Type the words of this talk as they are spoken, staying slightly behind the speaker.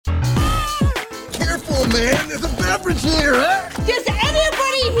man. There's a beverage here, huh? Does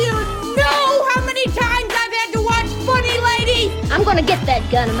anybody here know how many times I've had to watch Funny Lady? I'm gonna get that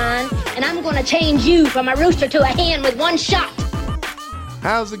gun of mine, and I'm gonna change you from a rooster to a hen with one shot.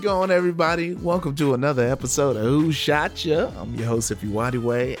 How's it going, everybody? Welcome to another episode of Who Shot Ya? I'm your host, Ify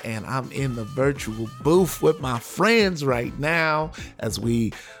Way, and I'm in the virtual booth with my friends right now as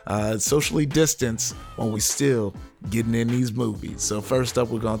we socially distance while we still getting in these movies. So first up,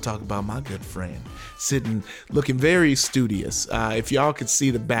 we're going to talk about my good friend sitting looking very studious. If y'all could see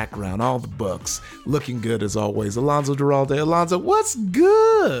the background, all the books, looking good as always. Alonzo Duralde. Alonzo, what's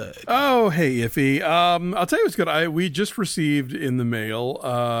good? Oh, hey, Iffy. I'll tell you what's good. We just received in the mail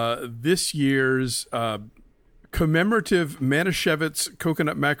this year's commemorative Manischewitz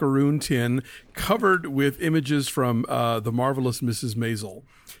coconut macaroon tin covered with images from The Marvelous Mrs. Maisel.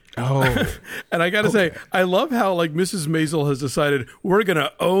 Oh, and I got to say, I love how like Mrs. Maisel has decided we're going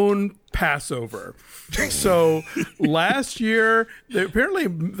to own Passover. So last year, apparently,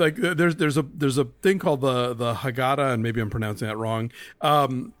 like there's a thing called the Haggadah, and maybe I'm pronouncing that wrong.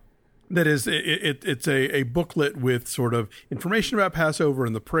 That is, it's a booklet with sort of information about Passover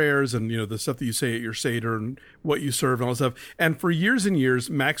and the prayers and, you know, the stuff that you say at your Seder and what you serve and all that stuff. And for years and years,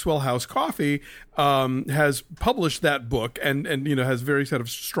 Maxwell House Coffee has published that book and you know, has very kind of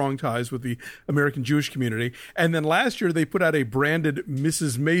strong ties with the American Jewish community. And then last year, they put out a branded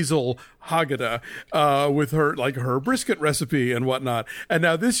Mrs. Maisel Haggadah with her brisket recipe and whatnot. And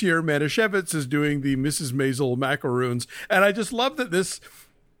now this year, Manischewitz is doing the Mrs. Maisel macaroons. And I just love that this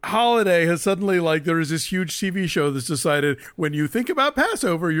holiday has suddenly, like, there is this huge TV show that's decided when you think about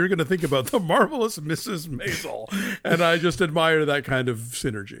Passover, you're going to think about The Marvelous Mrs. Maisel. And I just admire that kind of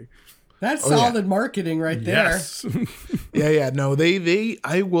synergy. That's solid marketing right there. Yes. No, they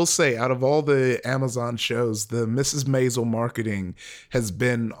I will say, out of all the Amazon shows, the Mrs. Maisel marketing has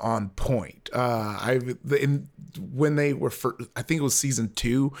been on point. When they were I think it was season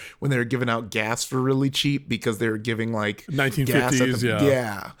 2 when they were giving out gas for really cheap because they were giving like 1950s.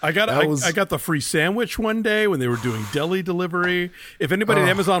 Yeah. I got the free sandwich one day when they were doing deli delivery. If anybody at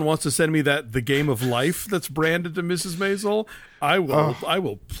Amazon wants to send me the Game of Life that's branded to Mrs. Maisel, I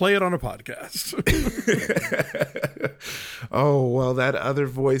will play it on a podcast. Oh, well, that other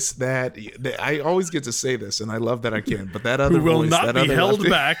voice that I always get to say this, and I love that I can, but that other who will voice, not be held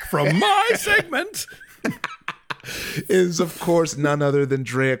back from my segment, is, of course, none other than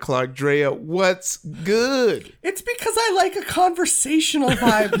Drea Clark. Drea, what's good? It's because I like a conversational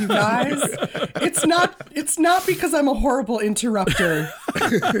vibe, you guys. It's not because I'm a horrible interrupter.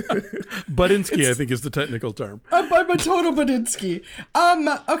 Budinsky, I think, is the technical term. I'm a total Budinsky.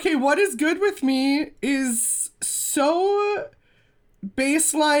 Okay, what is good with me is so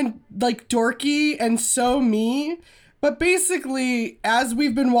baseline, like dorky and so me. But basically, as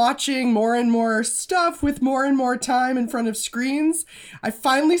we've been watching more and more stuff with more and more time in front of screens, I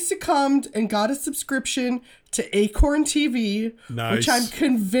finally succumbed and got a subscription to Acorn TV, nice. Which I'm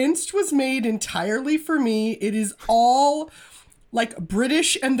convinced was made entirely for me. It is all like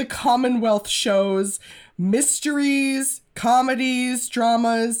British and the Commonwealth shows, mysteries, comedies,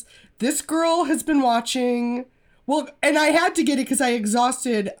 dramas. This girl has been watching... Well, and I had to get it because I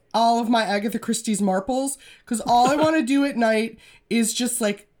exhausted all of my Agatha Christie's marbles because all I want to do at night is just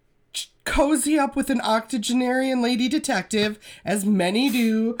like cozy up with an octogenarian lady detective, as many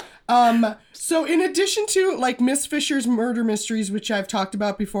do. So in addition to like Miss Fisher's Murder Mysteries, which I've talked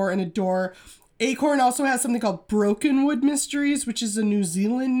about before and adore, Acorn also has something called Brokenwood Mysteries, which is a New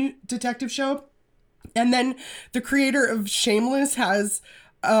Zealand detective show. And then the creator of Shameless has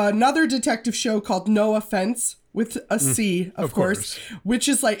another detective show called No Offense, with a C, of course, which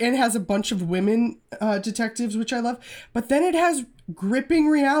is like, and has a bunch of women detectives, which I love. But then it has gripping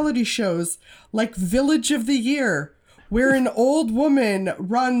reality shows like Village of the Year, where an old woman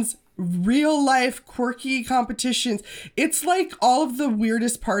runs real life quirky competitions. It's like all of the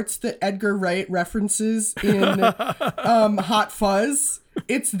weirdest parts that Edgar Wright references in Hot Fuzz.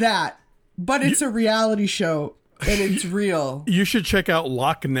 It's that, but it's a reality show. And it's real. You should check out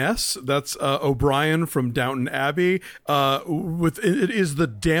Loch Ness. That's O'Brien from Downton Abbey. It is the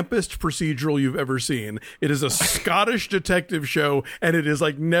dampest procedural you've ever seen. It is a Scottish detective show, and it is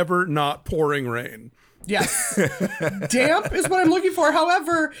like never not pouring rain. Yes. Damp is what I'm looking for.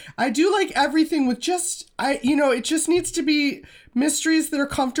 However, I do like everything with it just needs to be mysteries that are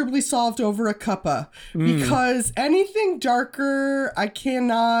comfortably solved over a cuppa. Because anything darker, I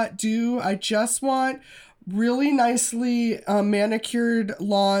cannot do. I just want really nicely manicured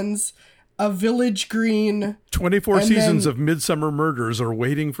lawns, a Village Green. 24 and seasons then- of Midsummer Murders are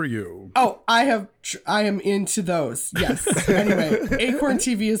waiting for you. Oh, I am into those. Yes. Anyway, Acorn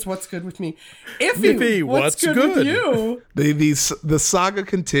TV is what's good with me. Iffy, what's good with you? The saga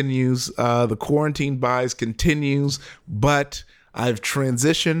continues. The quarantine buys continues, but I've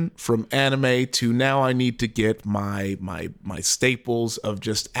transitioned from anime to now I need to get my staples of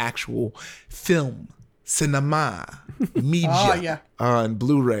just actual film, cinema, media, and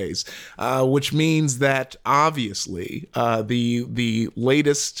Blu-rays, which means that obviously the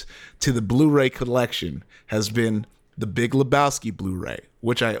latest to the Blu-ray collection has been the Big Lebowski Blu-ray,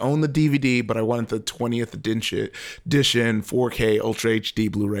 which I own the DVD, but I wanted the 20th edition 4K Ultra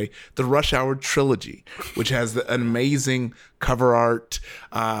HD Blu-ray, the Rush Hour Trilogy, which has an amazing cover art,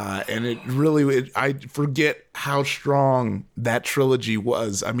 and I forget how strong that trilogy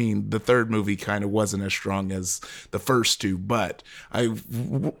was. I mean, the third movie kind of wasn't as strong as the first two, but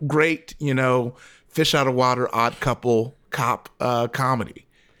great, fish out of water, odd couple, cop comedy.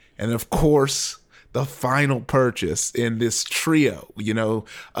 And of course, the final purchase in this trio,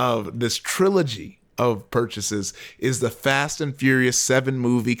 of this trilogy of purchases is the Fast and Furious 7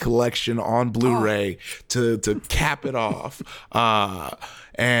 movie collection on Blu-ray to cap it off.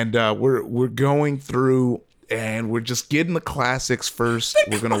 And we're going through and we're just getting the classics first.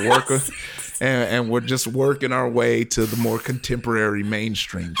 We're going to work and we're just working our way to the more contemporary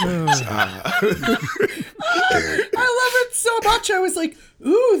mainstream things. I love it so much. I was like,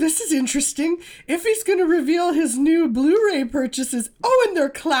 ooh, this is interesting. If he's going to reveal his new Blu-ray purchases, and they're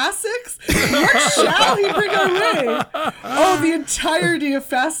classics, what shall he bring our way? Oh, the entirety of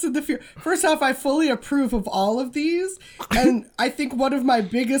Fast and the Furious. First off, I fully approve of all of these. And I think one of my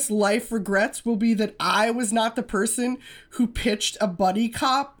biggest life regrets will be that I was not the person who pitched a buddy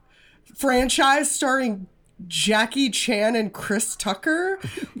cop franchise starring Jackie Chan and Chris Tucker.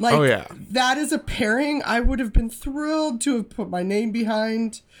 That is a pairing I would have been thrilled to have put my name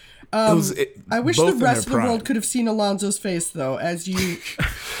behind. I wish the rest of the world could have seen Alonzo's face, though, as you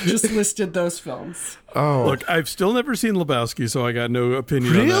just listed those films. Oh, look, I've still never seen Lebowski, so I got no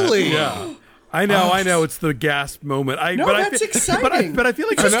opinion Really? on that. Yeah. I know. It's the gasp moment. That's exciting. But I feel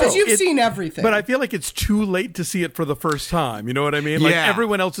like just because you've seen everything. But I feel like it's too late to see it for the first time. You know what I mean? Like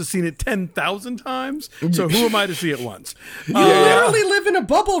everyone else has seen it 10,000 times. So who am I to see it once? You literally live in a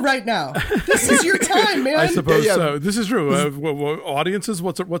bubble right now. This is your time, man. I suppose so. This is true. Audiences.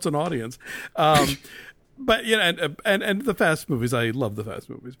 What's an audience? But and the Fast movies, I love the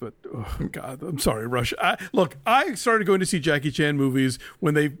Fast movies. But God, I'm sorry, Rush. I started going to see Jackie Chan movies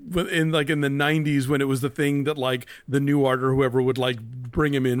in the 90s when it was the thing that like the New Art or whoever would like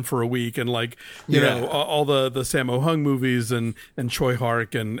bring him in for a week and all the Sammo Hung movies and Choi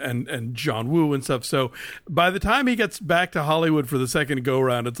Hark and John Woo and stuff. So by the time he gets back to Hollywood for the second go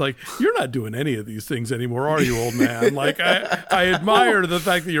round, it's like you're not doing any of these things anymore, are you, old man? Like I admire the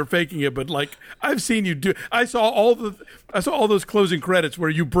fact that you're faking it, but like I've seen you do. I saw all those closing credits where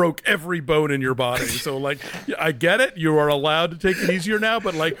you broke every bone in your body. So like, I get it. You are allowed to take it easier now,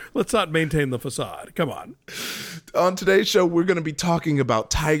 but like, let's not maintain the facade. Come on. On today's show, we're going to be talking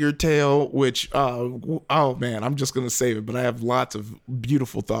about Tiger Tail, which, I'm just going to save it, but I have lots of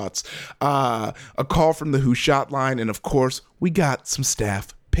beautiful thoughts. A call from the Who Shot line, and of course, we got some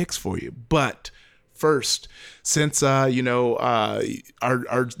staff picks for you. But first, since our new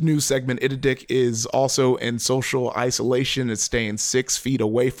segment Itadick is also in social isolation, it's staying 6 feet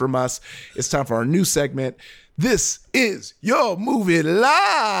away from us, it's time for our new segment. This is Your Movie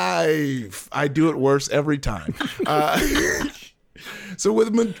Life. I do it worse every time. So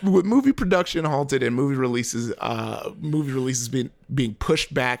with movie production halted and movie releases being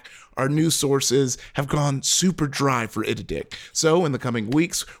pushed back, our news sources have gone super dry for Itadick. So in the coming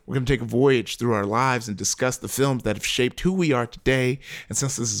weeks, we're going to take a voyage through our lives and discuss the films that have shaped who we are today. And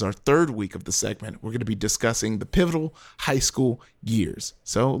since this is our third week of the segment, we're going to be discussing the pivotal high school years.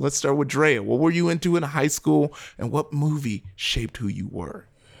 So let's start with Drea. What were you into in high school, and what movie shaped who you were?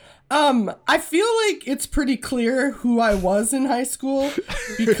 I feel like it's pretty clear who I was in high school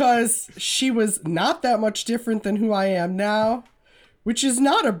because she was not that much different than who I am now, which is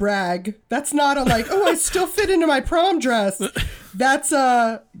not a brag. That's not a like, I still fit into my prom dress. That's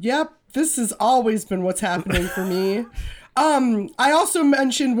this has always been what's happening for me. I also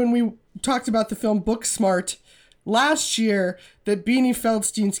mentioned when we talked about the film Booksmart last year that Beanie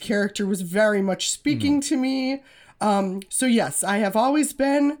Feldstein's character was very much speaking to me. So yes, I have always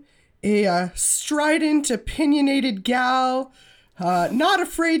been a strident, opinionated gal, not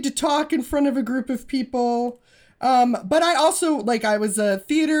afraid to talk in front of a group of people. But I also, I was a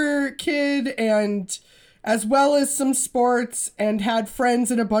theater kid and as well as some sports, and had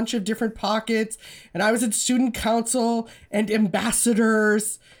friends in a bunch of different pockets. And I was at student council and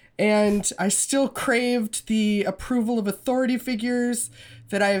ambassadors, and I still craved the approval of authority figures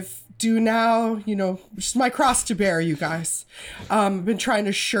that I've do now, you know, which is my cross to bear, you guys. I've been trying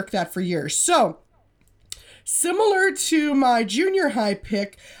to shirk that for years. So, similar to my junior high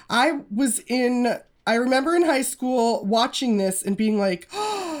pick, I remember in high school watching this and being like,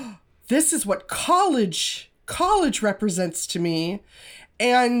 oh, this is what college represents to me.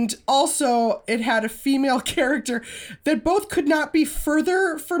 And also it had a female character that both could not be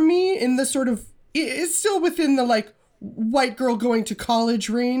further from me in the sort of, it's still within the like white girl going to college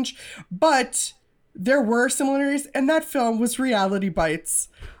range, but there were similarities, and that film was Reality Bites.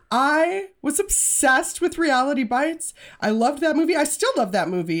 I was obsessed with Reality Bites. I loved that movie. I still love that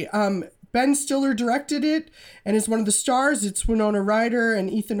movie. Ben Stiller directed it and is one of the stars. It's Winona Ryder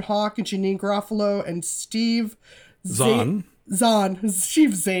and Ethan Hawke and Janine Garofalo and Steve Zahn.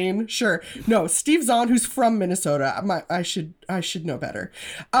 Steve Zahn, sure. No, Steve Zahn, who's from Minnesota. I should know better.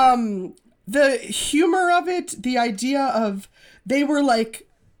 The humor of it, the idea of, they were like,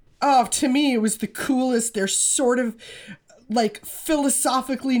 oh, to me, it was the coolest. They're sort of like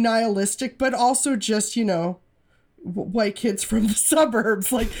philosophically nihilistic, but also just, you know, white kids from the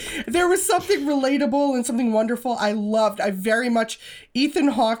suburbs. Like, there was something relatable and something wonderful. I very much, Ethan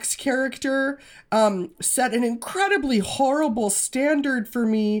Hawke's character set an incredibly horrible standard for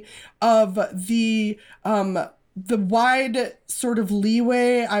me of the wide sort of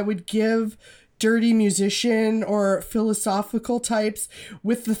leeway I would give dirty musician or philosophical types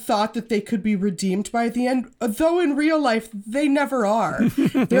with the thought that they could be redeemed by the end, though in real life they never are.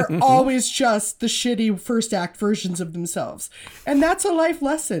 They're always just the shitty first act versions of themselves, and that's a life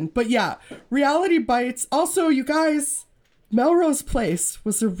lesson. But yeah, Reality Bites. Also, you guys, Melrose Place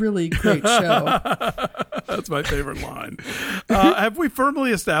was a really great show. That's my favorite line. Have we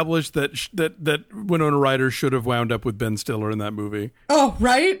firmly established that Winona Ryder should have wound up with Ben Stiller in that movie? Oh,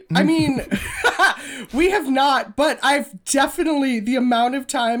 right? I mean, we have not, but I've definitely, the amount of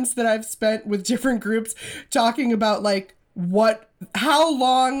times that I've spent with different groups talking about like how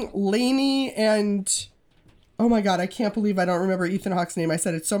long Lainey and, oh my God, I can't believe I don't remember Ethan Hawke's name. I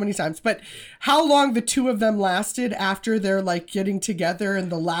said it so many times, but how long the two of them lasted after they're like getting together in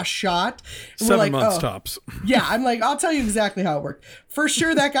the last shot. And 7 months tops. Yeah, I'm like, I'll tell you exactly how it worked. For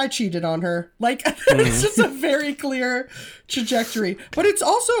sure, that guy cheated on her. Like, it's just a very clear trajectory. But it's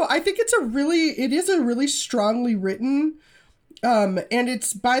also, I think it is a really strongly written, and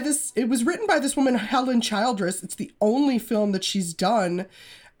it was written by this woman, Helen Childress. It's the only film that she's done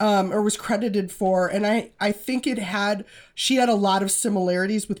or was credited for. And I think she had a lot of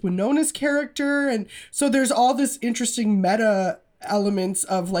similarities with Winona's character. And so there's all this interesting meta elements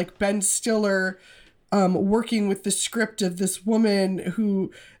of like Ben Stiller working with the script of this woman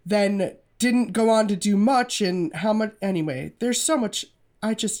who then didn't go on to do much, and how much, anyway, there's so much.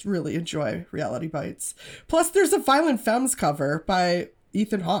 I just really enjoy Reality Bites. Plus there's a Violent Femmes cover by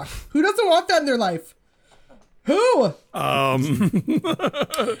Ethan Hawke. Who doesn't want that in their life? Who? Don't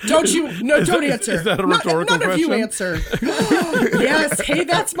answer. Is that a rhetorical question? None of you answer. Yes. Hey,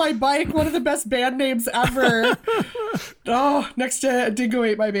 that's my bike. One of the best band names ever. Oh, next to Dingo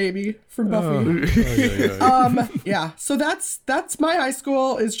Ate My Baby from Buffy. Yeah. So that's my high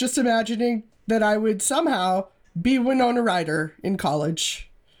school, is just imagining that I would somehow be Winona Ryder in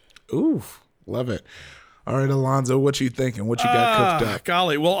college. Ooh, love it. All right, Alonzo, what you thinking? What you got cooked up?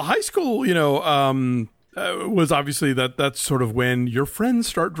 Golly. Well, high school, was obviously that's sort of when your friends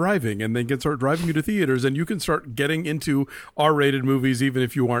start driving, and they can start driving you to theaters, and you can start getting into R-rated movies even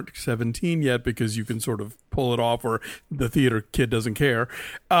if you aren't 17 yet, because you can sort of pull it off, or the theater kid doesn't care.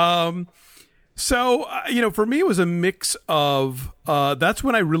 So for me, it was a mix of that's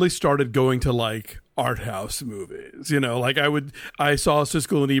when I really started going to like art house movies. Like I saw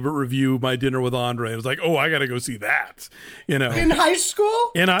Siskel and Ebert review My Dinner with Andre, and I was like, oh, I gotta go see that. In high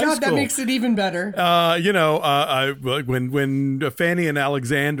school? In high school. God, that makes it even better. When Fanny and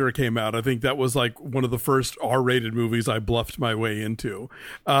Alexander came out, I think that was like one of the first R-rated movies I bluffed my way into.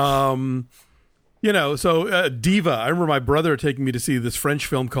 Diva. I remember my brother taking me to see this French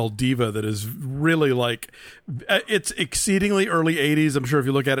film called Diva that is really like, it's exceedingly early 80s. I'm sure if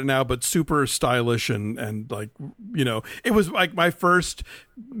you look at it now, but super stylish and like, it was like my first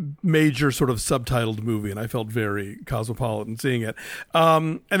major sort of subtitled movie, and I felt very cosmopolitan seeing it.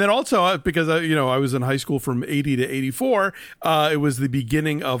 And then also because I was in high school from 80 to 84, it was the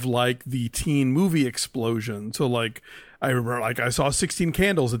beginning of like the teen movie explosion. So like, I remember, like, I saw 16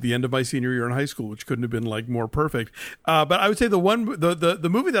 Candles at the end of my senior year in high school, which couldn't have been like more perfect. But I would say the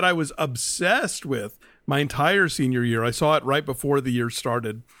movie that I was obsessed with my entire senior year. I saw it right before the year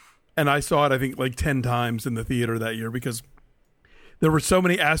started, and I saw it, I think, like 10 times in the theater that year because there were so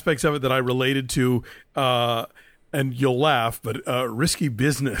many aspects of it that I related to, and you'll laugh, but Risky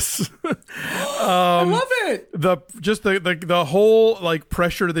Business. I love it. The whole like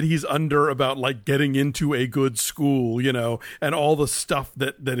pressure that he's under about like getting into a good school, you know, and all the stuff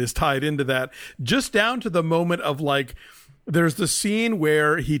that is tied into that, just down to the moment of like, there's the scene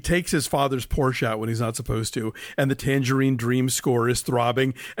where he takes his father's Porsche out when he's not supposed to, and the Tangerine Dream score is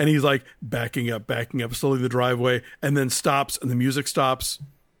throbbing, and he's like backing up slowly the driveway, and then stops, and the music stops.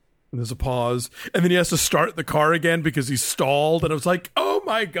 And there's a pause, and then he has to start the car again because he's stalled. And I was like, oh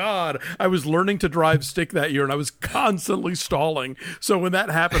my God, I was learning to drive stick that year and I was constantly stalling. So when that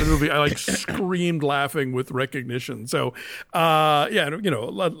happened in the movie, I like screamed laughing with recognition. So, yeah, you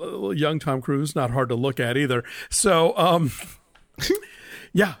know, young Tom Cruise, not hard to look at either. So,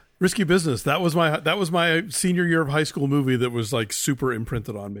 yeah. Risky Business. That was my senior year of high school movie that was like super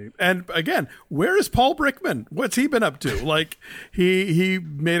imprinted on me. And again, where is Paul Brickman? What's he been up to? Like he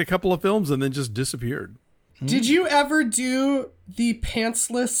made a couple of films and then just disappeared. Did you ever do the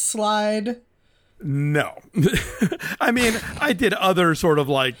pantsless slide? No. I mean, I did other sort of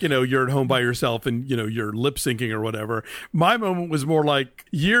like, you know, you're at home by yourself and, you know, you're lip syncing or whatever. My moment was more like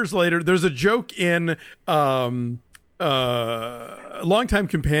years later. There's a joke in Longtime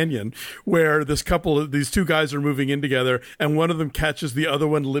Companion where these two guys are moving in together and one of them catches the other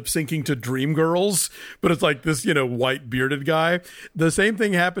one lip syncing to Dreamgirls, but it's like this, you know, white bearded guy. The same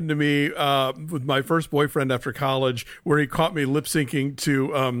thing happened to me with my first boyfriend after college, where he caught me lip syncing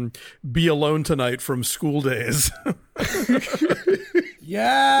to Be Alone Tonight from School Days.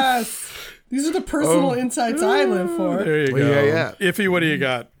 Yes, these are the personal insights I live for. There you go. Yeah. Iffy, what do you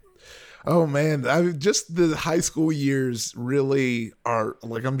got? Oh man, just the high school years really are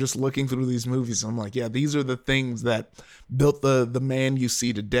like, I'm just looking through these movies and I'm like, yeah, these are the things that built the man you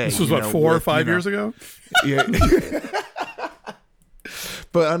see today. This was what, 4 or 5 years ago? Yeah.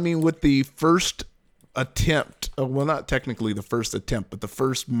 But I mean, with the first attempt, well, not technically the first attempt, but the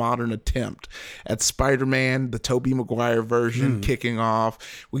first modern attempt at Spider-Man, the Tobey Maguire version kicking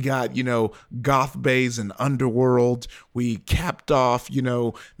off. We got, you know, Goth Bays and Underworld. We capped off, you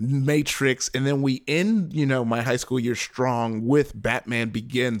know, Matrix. And then we end, you know, my high school year strong with Batman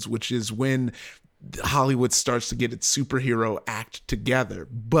Begins, which is when Hollywood starts to get its superhero act together.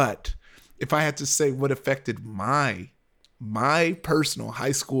 But if I had to say what affected my personal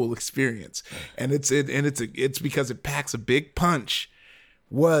high school experience, and it's because it packs a big punch,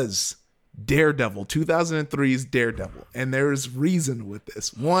 was Daredevil, 2003's Daredevil. And there's reason with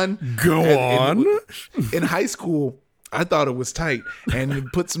this. One, go on. In high school, I thought it was tight, and you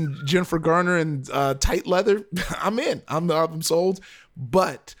put some Jennifer Garner in tight leather, I'm in. I'm sold.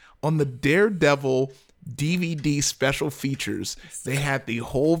 But on the Daredevil DVD special features, they had the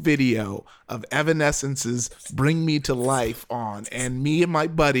whole video of Evanescence's Bring Me to Life on, and me and my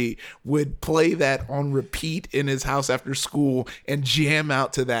buddy would play that on repeat in his house after school and jam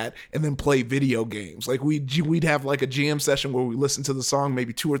out to that and then play video games. Like we'd have like a jam session where we listened to the song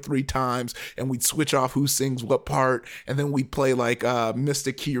maybe 2 or 3 times and we'd switch off who sings what part, and then we'd play like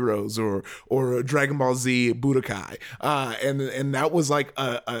Mystic Heroes or Dragon Ball Z Budokai, and that was like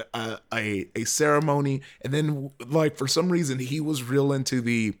a ceremony. And then like for some reason he was real into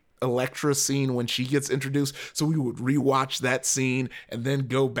the Elektra scene when she gets introduced, so we would rewatch that scene and then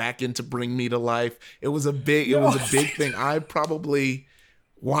go back into Bring Me to Life. It was a big thing. I probably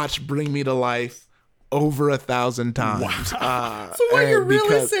watched Bring Me to Life over 1,000 times. Wow. So what you're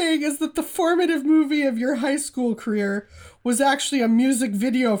really saying is that the formative movie of your high school career was actually a music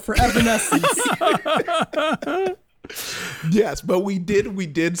video for Evanescence. Yes, but we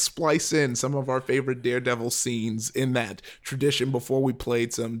did splice in some of our favorite Daredevil scenes in that tradition before we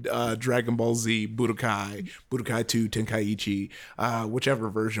played some Dragon Ball Z, Budokai 2, Tenkaichi, whichever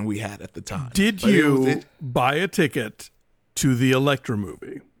version we had at the time. Did you buy a ticket to the Elektra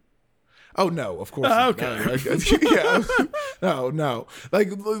movie? Oh no, of course not. Okay. Yeah. No. Like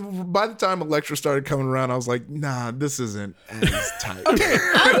by the time Elektra started coming around, I was like, nah, this isn't as tight. Okay,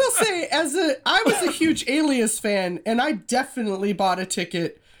 I will say, I was a huge Alias fan, and I definitely bought a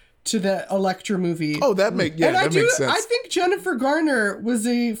ticket to the Elektra movie. Oh, that makes sense. I think Jennifer Garner was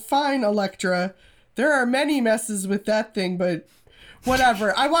a fine Elektra. There are many messes with that thing, but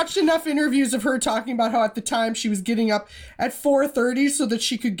whatever. I watched enough interviews of her talking about how at the time she was getting up at 4:30 so that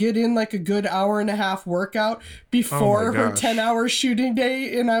she could get in like a good hour and a half workout before her 10-hour shooting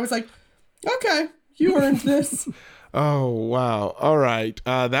day. And I was like, okay, you earned this. Oh, wow. All right.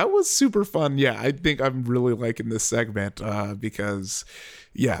 That was super fun. Yeah, I think I'm really liking this segment because,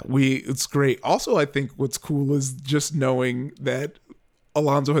 yeah, it's great. Also, I think what's cool is just knowing that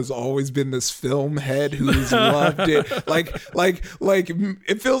Alonzo has always been this film head who's loved it. Like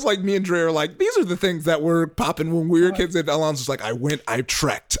it feels like me and Dre are like, these are the things that were popping when we were kids. And Alonzo's like, I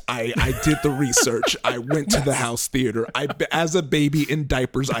trekked. I did the research. I went to the house theater. As a baby in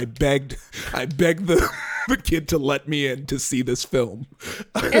diapers, I begged the kid to let me in to see this film.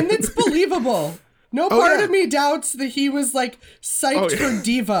 And it's believable. No part of me doubts that he was like psyched for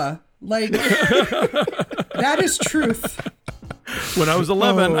Diva. Like, that is truth. When I was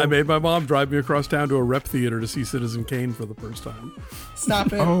 11, I made my mom drive me across town to a rep theater to see Citizen Kane for the first time.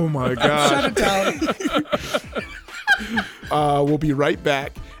 Stop it. Oh my God. Shut it down. We'll be right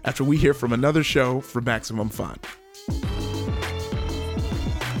back after we hear from another show for Maximum Fun.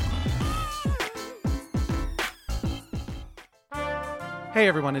 Hey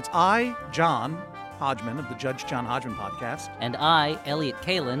everyone, it's I, John Hodgman of the Judge John Hodgman podcast. And I, Elliot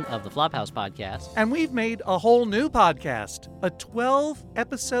Kalin of the Flophouse podcast. And we've made a whole new podcast, a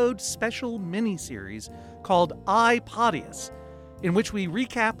 12-episode special miniseries called iPodius, in which we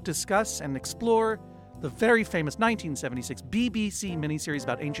recap, discuss, and explore the very famous 1976 BBC miniseries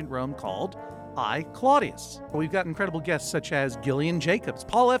about ancient Rome called I, Claudius. We've got incredible guests such as Gillian Jacobs,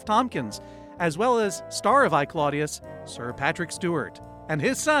 Paul F. Tompkins, as well as star of I, Claudius, Sir Patrick Stewart, and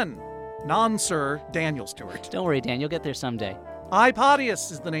his son, non-Sir Daniel Stewart. Don't worry, Dan, you'll get there someday.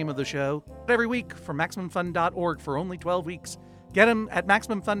 iPodius is the name of the show. Every week from MaximumFun.org for only 12 weeks. Get them at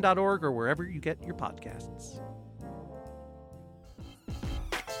MaximumFun.org or wherever you get your podcasts.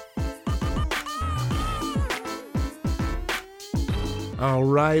 All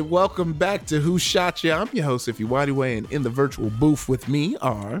right, welcome back to Who Shot Ya? I'm your host, Ify Nwadiwe, and in the virtual booth with me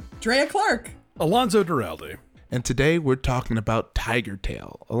are... Drea Clark. Alonzo Duralde. And today we're talking about Tiger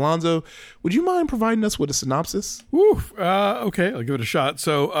Tail. Alonzo, would you mind providing us with a synopsis? Okay, I'll give it a shot.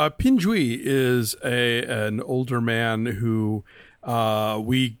 So Pinjui is an older man who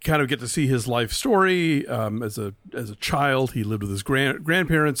we kind of get to see his life story. As a child, he lived with his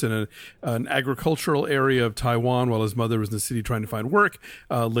grandparents in an agricultural area of Taiwan while his mother was in the city trying to find work.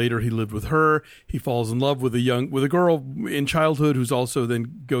 Later, he lived with her. He falls in love with a girl in childhood who's also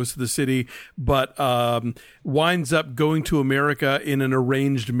then goes to the city, but winds up going to America in an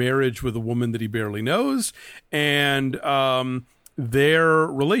arranged marriage with a woman that he barely knows. And their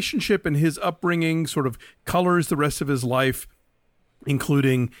relationship and his upbringing sort of colors the rest of his life,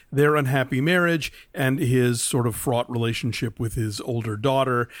 including their unhappy marriage and his sort of fraught relationship with his older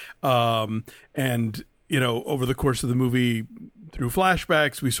daughter. And, you know, over the course of the movie, through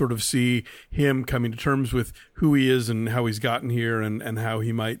flashbacks, we sort of see him coming to terms with who he is and how he's gotten here and how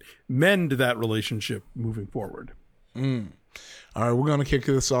he might mend that relationship moving forward. All right, we're going to kick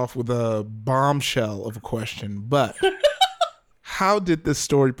this off with a bombshell of a question, but... How did this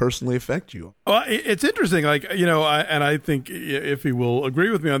story personally affect you? Well, it's interesting. Like, you know, I think if he will agree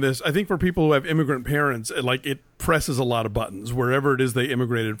with me on this, I think for people who have immigrant parents, like it presses a lot of buttons wherever it is they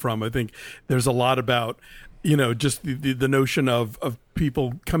immigrated from. I think there's a lot about, you know, just the notion of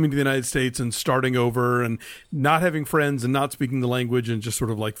people coming to the United States and starting over and not having friends and not speaking the language and just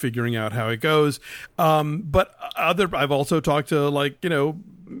sort of like figuring out how it goes. But I've also talked to, like, you know,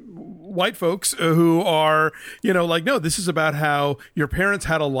 white folks who are, you know, like, no, this is about how your parents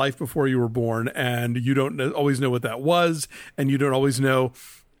had a life before you were born and you don't always know what that was, and you don't always know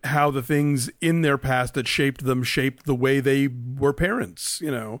how the things in their past that shaped them shaped the way they were parents,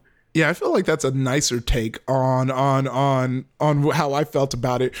 you know. Yeah, I feel like that's a nicer take on how I felt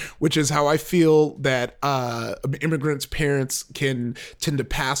about it, which is how I feel that immigrants' parents can tend to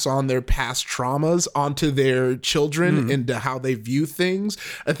pass on their past traumas onto their children and how they view things.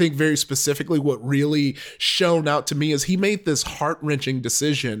 I think very specifically what really shone out to me is he made this heart-wrenching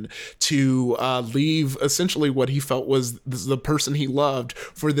decision to leave essentially what he felt was the person he loved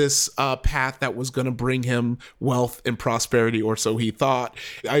for this path that was going to bring him wealth and prosperity, or so he thought.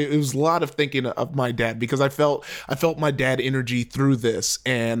 It was a lot of thinking of my dad, because I felt my dad energy through this,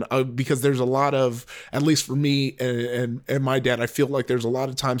 and because there's a lot of, at least for me and my dad, I feel like there's a lot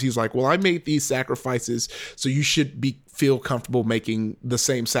of times he's like, well, I made these sacrifices, so you should feel comfortable making the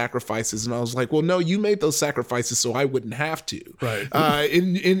same sacrifices. And I was like, well, no, you made those sacrifices so I wouldn't have to, right?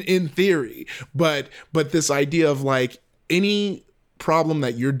 In theory, but this idea of like, any problem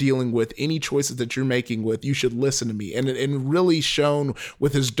that you're dealing with, any choices that you're making with, you should listen to me. And really shown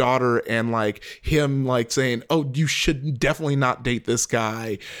with his daughter, and like him like saying, oh, you should definitely not date this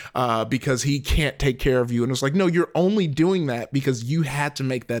guy because he can't take care of you. And it's like, no, you're only doing that because you had to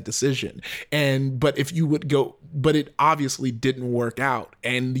make that decision. But if you would go but it obviously didn't work out.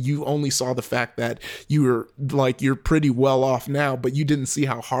 And you only saw the fact that you're pretty well off now, but you didn't see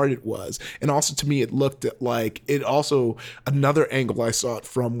how hard it was. And also to me, it looked at like it also, another angle I saw it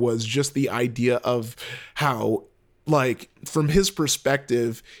from was just the idea of how, like, from his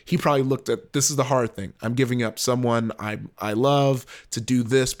perspective, he probably looked at, this is the hard thing. I'm giving up someone I love to do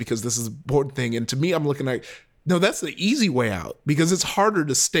this because this is an important thing. And to me, I'm looking like, no, that's the easy way out, because it's harder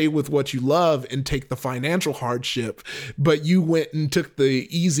to stay with what you love and take the financial hardship. But you went and took the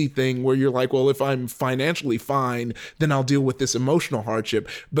easy thing where you're like, well, if I'm financially fine, then I'll deal with this emotional hardship.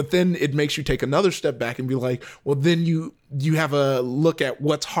 But then it makes you take another step back and be like, well, then you have a look at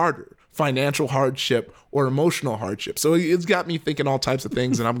what's harder, financial hardship or emotional hardship. So it's got me thinking all types of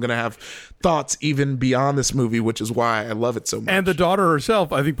things, and I'm going to have thoughts even beyond this movie, which is why I love it so much. And the daughter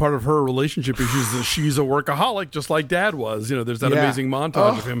herself, I think part of her relationship issues is that she's a workaholic, just like Dad was. You know, there's that amazing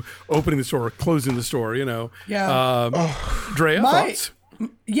montage of him opening the store, closing the store, you know. Yeah. Drea, thoughts?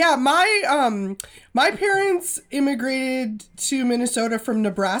 Yeah, my parents immigrated to Minnesota from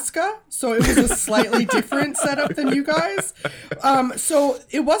Nebraska, so it was a slightly different setup than you guys. So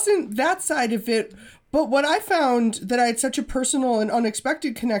it wasn't that side of it. But what I found that I had such a personal and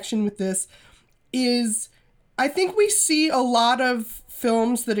unexpected connection with this is I think we see a lot of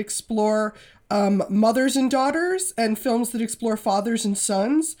films that explore mothers and daughters and films that explore fathers and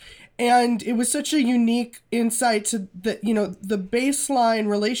sons. And it was such a unique insight to the, you know, the baseline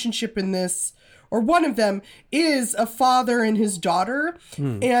relationship in this, or one of them, is a father and his daughter.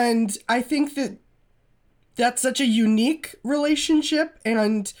 And I think that that's such a unique relationship.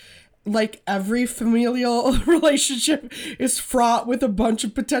 And like every familial relationship is fraught with a bunch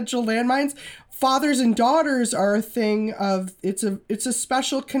of potential landmines. Fathers and daughters are a thing of, it's a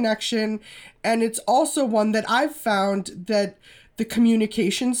special connection. And it's also one that I've found that the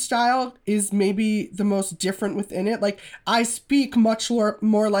communication style is maybe the most different within it. Like, I speak much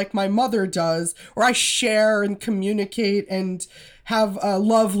more like my mother does, or I share and communicate and have a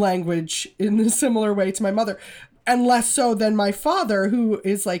love language in a similar way to my mother, and less so than my father, who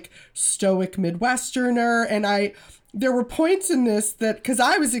is like stoic Midwesterner. And there were points in this that, because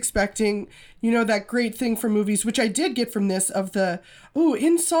I was expecting, you know, that great thing from movies, which I did get from this, of the,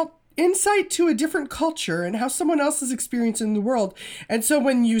 insight to a different culture and how someone else is experiencing the world. And so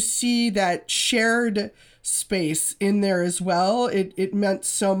when you see that shared space in there as well, it meant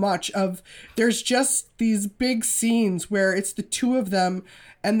so much. Of, there's just these big scenes where it's the two of them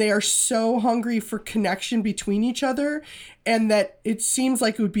and they are so hungry for connection between each other, and that it seems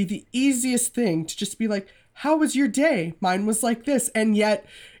like it would be the easiest thing to just be like, how was your day? Mine was like this. And yet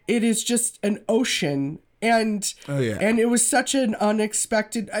it is just an ocean. And and it was such an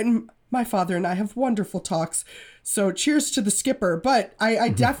unexpected, and my father and I have wonderful talks, so cheers to the skipper. But I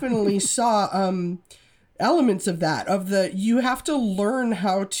definitely saw elements of that, of the, you have to learn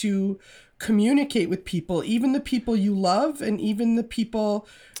how to communicate with people, even the people you love and even the people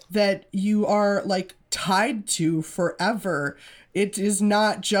that you are like tied to forever. It is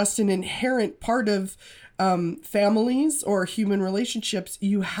not just an inherent part of families or human relationships.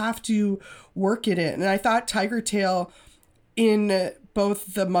 You have to work at it. And I thought Tiger Tail, in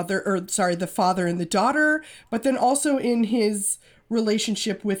both the father and the daughter, but then also in his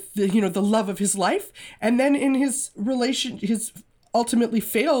relationship with the love of his life, and then in his ultimately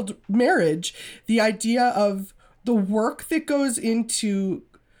failed marriage, the idea of the work that goes into,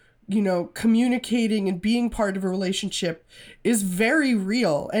 you know, communicating and being part of a relationship is very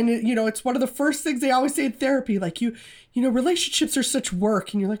real. And it's one of the first things they always say in therapy, like, relationships are such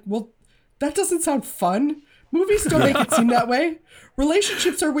work. And you're like, well, that doesn't sound fun. Movies don't make it seem that way.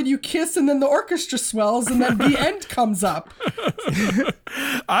 Relationships are when you kiss and then the orchestra swells and then the end comes up.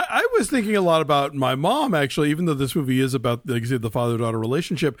 I was thinking a lot about my mom, actually, even though this movie is about, like you said, the father-daughter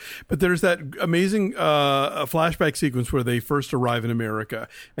relationship. But there's that amazing flashback sequence where they first arrive in America,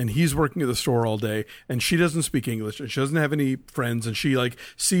 and he's working at the store all day, and she doesn't speak English, and she doesn't have any friends, and she like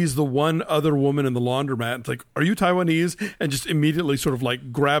sees the one other woman in the laundromat. It's like, are you Taiwanese? And just immediately sort of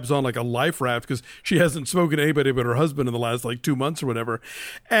like grabs on like a life raft, because she hasn't spoken to anybody but her husband in the last like 2 months or whatever.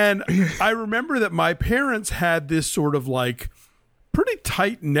 And I remember that my parents had this sort of like pretty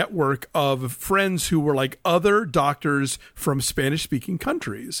tight network of friends who were like other doctors from Spanish speaking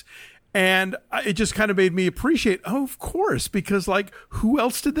countries. And it just kind of made me appreciate, of course, because like, who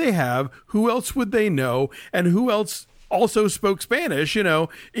else did they have? Who else would they know? And who else also spoke Spanish, in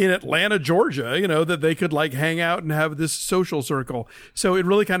Atlanta, Georgia, that they could like hang out and have this social circle. So it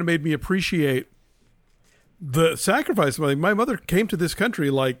really kind of made me appreciate the sacrifice. My mother came to this country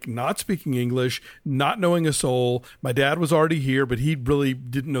like not speaking English, not knowing a soul. My dad was already here, but he really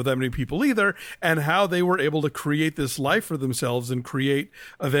didn't know that many people either. And how they were able to create this life for themselves and create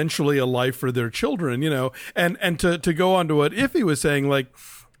eventually a life for their children, and to go on to what Iffy was saying, like,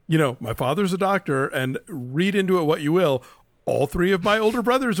 my father's a doctor, and read into it what you will. All three of my older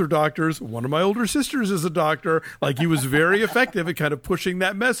brothers are doctors. One of my older sisters is a doctor. Like, he was very effective at kind of pushing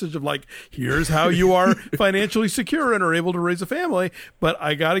that message of like, here's how you are financially secure and are able to raise a family. But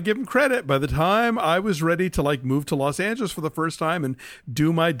I got to give him credit. By the time I was ready to like move to Los Angeles for the first time and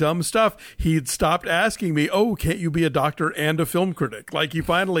do my dumb stuff, he'd stopped asking me, oh, can't you be a doctor and a film critic? Like, he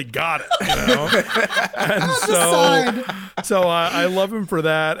finally got it, And so I love him for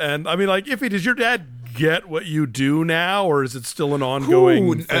that. And I mean, like, does your dad get what you do now, or is it still an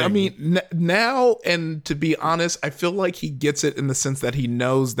ongoing thing? I mean, now, and to be honest, I feel like he gets it in the sense that he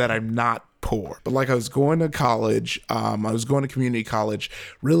knows that I'm not poor. But like, I was going to college, I was going to community college,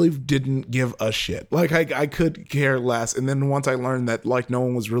 really didn't give a shit. Like, I could care less. And then once I learned that like no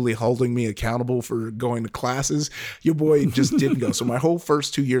one was really holding me accountable for going to classes, your boy just didn't go. So my whole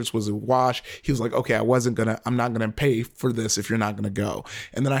first 2 years was a wash. He was like, okay, I'm not gonna pay for this if you're not gonna go.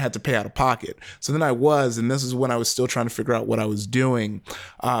 And then I had to pay out of pocket. So then and this is when I was still trying to figure out what I was doing,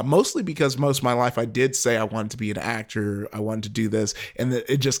 mostly because most of my life I did say I wanted to be an actor, I wanted to do this, and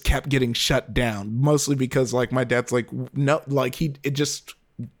it just kept getting shut down, mostly because like my dad's like, no, like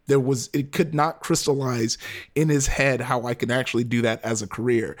it could not crystallize in his head how I can actually do that as a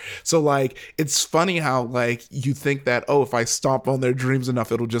career. So like, it's funny how like you think that, oh, if I stomp on their dreams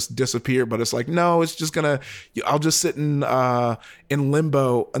enough, it'll just disappear. But it's like, no, it's just I'll just sit in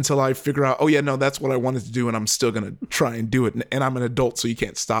limbo until I figure out, oh yeah, no, that's what I wanted to do. And I'm still going to try and do it. And I'm an adult, so you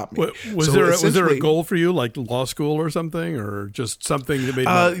can't stop me. Was there a goal for you, like law school or something, or just something that made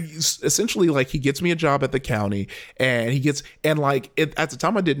essentially like he gets me a job at the county, and at the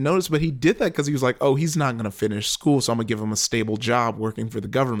time I didn't notice, but he did that because he was like, oh, he's not going to finish school, so I'm gonna give him a stable job working for the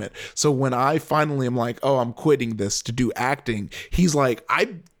government. So when I finally am like, oh, I'm quitting this to do acting, he's like,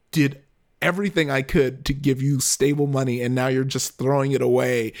 I did everything I could to give you stable money, and now you're just throwing it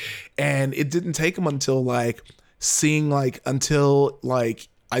away. And it didn't take him until I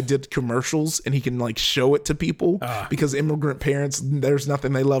did commercials and he can like show it to people, because immigrant parents, there's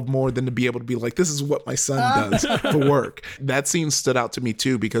nothing they love more than to be able to be like, this is what my son does for work. That scene stood out to me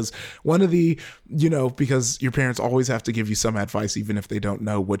too, because because your parents always have to give you some advice, even if they don't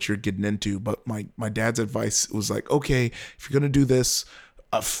know what you're getting into. But my dad's advice was like, okay, if you're going to do this,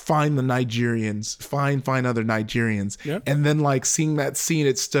 find the Nigerians, find other Nigerians. Yep. And then like seeing that scene,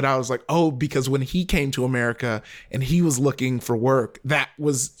 it stood out. I was like, oh, because when he came to America and he was looking for work, that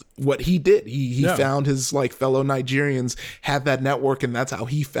was what he did. He found his like fellow Nigerians, had that network, and that's how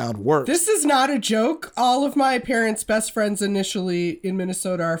he found work. This is not a joke. All of my parents' best friends initially in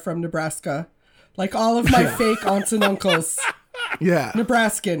Minnesota are from Nebraska. Like all of my fake aunts and uncles. Yeah.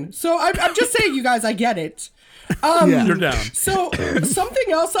 Nebraskan. So I'm just saying, you guys, I get it. You're down. So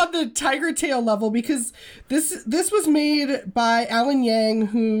something else on the Tiger Tail level, because this was made by Alan Yang,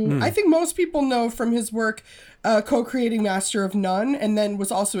 who I think most people know from his work co-creating Master of None, and then was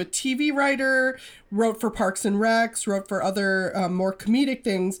also a TV writer, wrote for Parks and Recs, wrote for other more comedic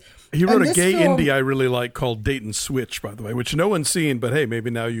things. He wrote a gay indie I really like called Dayton Switch, by the way, which no one's seen, but hey, maybe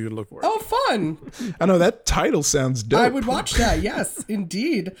now you can look for it. Oh, fun. I know, that title sounds dope. I would watch that, yes,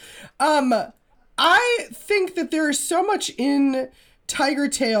 indeed. I think that there is so much in Tiger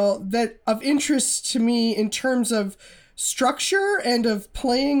Tail that of interest to me in terms of structure and of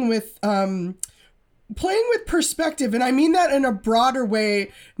playing with perspective. And I mean that in a broader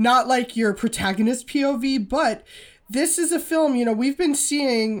way, not like your protagonist POV, but this is a film, we've been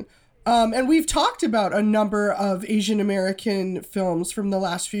seeing, and we've talked about a number of Asian American films from the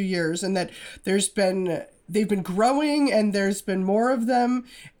last few years, and that they've been growing and there's been more of them.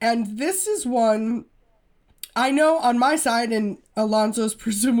 And this is one I know on my side, and Alonzo's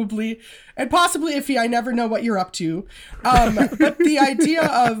presumably, and possibly Iffy, I never know what you're up to. But the idea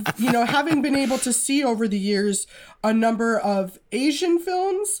of, having been able to see over the years a number of Asian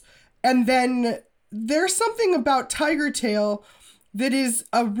films, and then there's something about Tiger Tail that is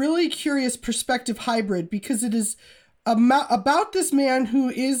a really curious perspective hybrid, because it is about this man who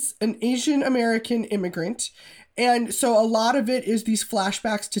is an Asian American immigrant. And so a lot of it is these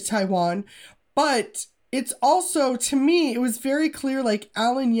flashbacks to Taiwan. But it's also, to me, it was very clear, like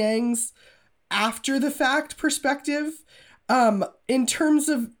Alan Yang's after the fact perspective in terms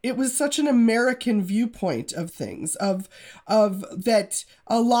of, it was such an American viewpoint of things, of that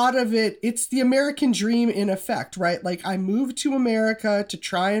a lot of it's the American dream in effect, right? Like, I moved to America to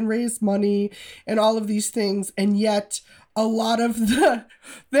try and raise money and all of these things. And yet a lot of the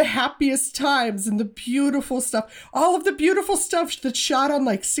happiest times and the beautiful stuff, all of the beautiful stuff that's shot on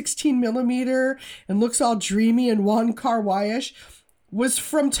like 16 millimeter and looks all dreamy and Wong Kar-wai-ish was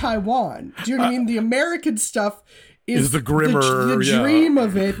from Taiwan. Do you know what I mean? The American stuff is the grimmer. The dream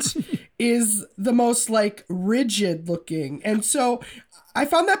of it is the most like rigid looking. And so I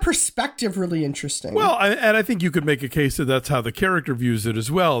found that perspective really interesting. Well, and I think you could make a case that that's how the character views it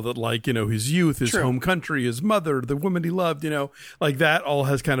as well. That, like, you know, his youth, his home country, his mother, the woman he loved, you know, like that all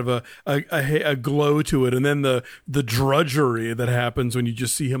has kind of a glow to it. And then the drudgery that happens when you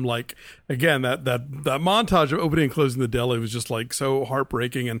just see him, like, again, that montage of opening and closing the deli was just like so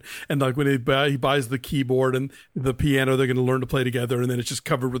heartbreaking. And like when he buys the keyboard and the piano they're going to learn to play together, and then it's just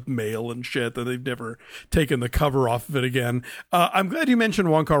covered with mail and shit that they've never taken the cover off of it again. I'm glad you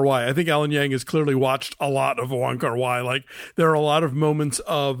mentioned Wong Kar-wai. I think Alan Yang has clearly watched a lot of Wong Kar-wai. Like, there are a lot of moments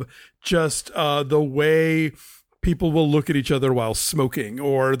of just the way people will look at each other while smoking,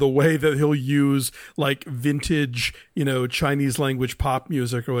 or the way that he'll use like vintage, you know, Chinese language pop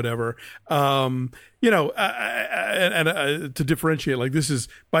music or whatever. You know, and to differentiate, like, this is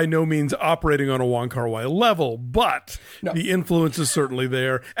by no means operating on a Wong Kar-wai level, but the influence is certainly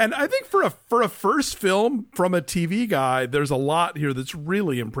there. And I think for a first film from a TV guy, there's a lot here that's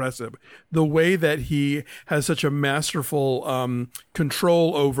really impressive. The way that he has such a masterful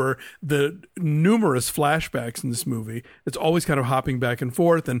control over the numerous flashbacks in this movie. It's always kind of hopping back and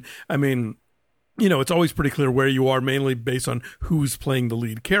forth. And I mean, you know, it's always pretty clear where you are, mainly based on who's playing the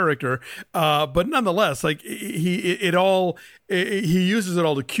lead character. But nonetheless, like, he uses it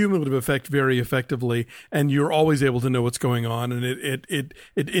all to cumulative effect very effectively, and you're always able to know what's going on. And it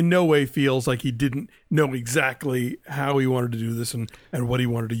in no way feels like he didn't know exactly how he wanted to do this and what he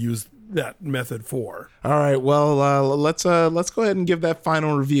wanted to use that method for. All right, well, let's go ahead and give that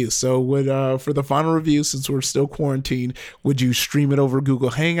final review. So for the final review, since we're still quarantined, would you stream it over Google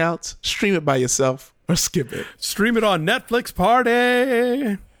Hangouts, stream it by yourself, or skip it? Stream it on Netflix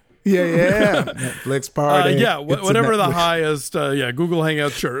Party. Yeah. Netflix Party. Whatever the highest, Google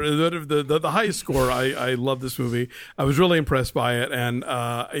Hangouts, sure. The highest score, I love this movie. I was really impressed by it, and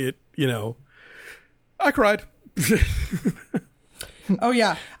I cried. Oh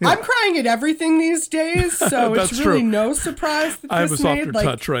yeah, I'm crying at everything these days, so it's really no surprise that this I have a softer made, like,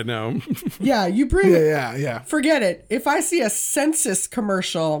 touch right now. Yeah, you bring yeah. Forget it. If I see a census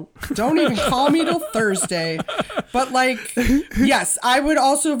commercial, don't even call me till Thursday. But like, yes, I would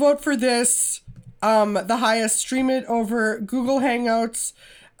also vote for this. The highest, stream it over Google Hangouts,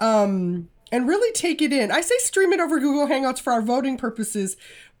 and really take it in. I say stream it over Google Hangouts for our voting purposes,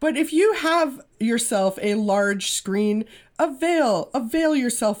 but if you have yourself a large screen, avail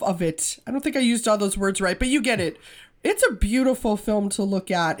yourself of it. I don't think I used all those words right, but you get it. It's a beautiful film to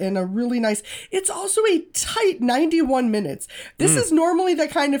look at, and a really nice, it's also a tight 91 minutes. This is normally the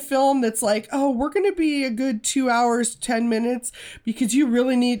kind of film that's like, oh, we're going to be a good 2 hours, 10 minutes, because you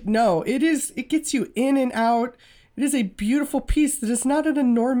really it gets you in and out. It is a beautiful piece that is not an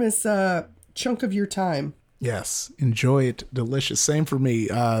enormous chunk of your time. Yes, enjoy it. Delicious. Same for me.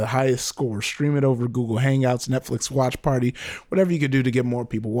 Highest score. Stream it over Google Hangouts, Netflix Watch Party, whatever you could do to get more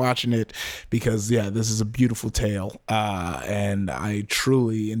people watching it, because this is a beautiful tale, and I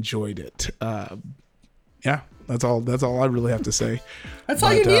truly enjoyed it. That's all I really have to say. That's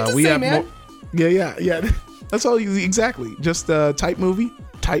all you need to say, man. Yeah. That's all exactly. Just a tight movie,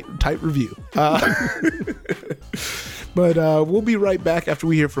 tight review. But we'll be right back after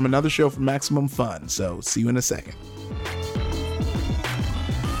we hear from another show from Maximum Fun. So see you in a second.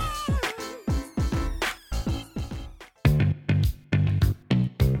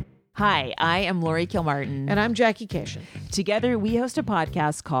 Hi, I am Lori Kilmartin. And I'm Jackie Cation. Together, we host a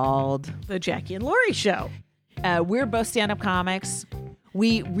podcast called The Jackie and Lori Show. We're both stand-up comics.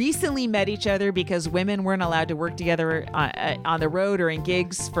 We recently met each other because women weren't allowed to work together on the road or in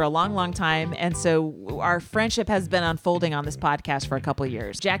gigs for a long, long time. And so our friendship has been unfolding on this podcast for a couple of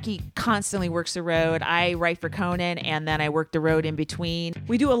years. Jackie constantly works the road. I write for Conan, and then I work the road in between.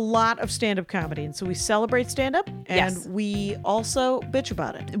 We do a lot of stand-up comedy, and so we celebrate stand-up, and we also bitch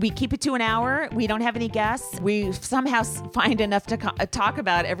about it. We keep it to an hour. We don't have any guests. We somehow find enough to talk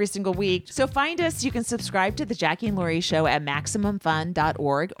about every single week. So find us. You can subscribe to The Jackie and Lori Show at MaximumFun.org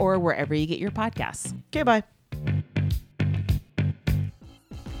or wherever you get your podcasts. Okay, bye.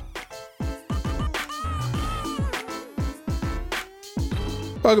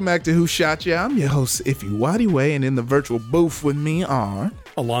 Welcome back to Who Shot Ya? I'm your host, Ify Wadiway, and in the virtual booth with me are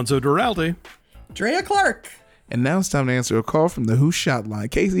Alonzo Duralde, Drea Clark. And now it's time to answer a call from the Who Shot line.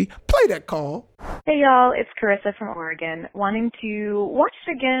 Casey, play that call. Hey y'all, it's Carissa from Oregon. Wanting to watch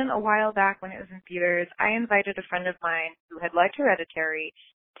it again a while back when it was in theaters, I invited a friend of mine who had liked Hereditary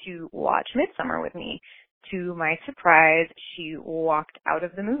to watch Midsommar with me. To my surprise, she walked out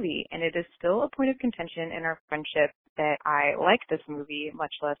of the movie, and it is still a point of contention in our friendship that I liked this movie,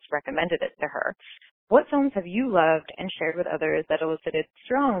 much less recommended it to her. What films have you loved and shared with others that elicited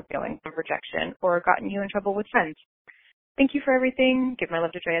strong feelings of rejection or gotten you in trouble with friends? Thank you for everything. Give my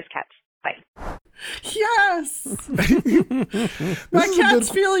love to Drea's cats. Bye. Yes! My cats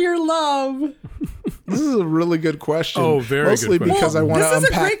feel your love. This is a really good question. Oh, very Mostly good question. because I want This to is a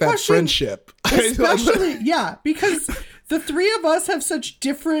unpack great that question. friendship. Especially, yeah, because the three of us have such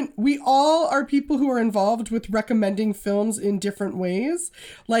different, we all are people who are involved with recommending films in different ways.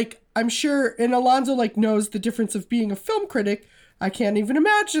 Like, I'm sure, and Alonzo knows the difference of being a film critic. I can't even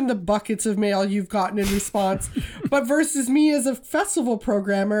imagine the buckets of mail you've gotten in response. But versus me as a festival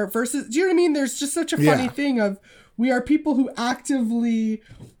programmer versus, do you know what I mean? There's just such a funny thing of, we are people who actively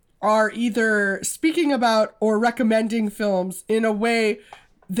are either speaking about or recommending films in a way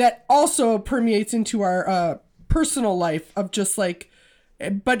that also permeates into our personal life of just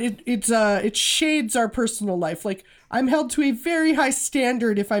but it shades our personal life. Like, I'm held to a very high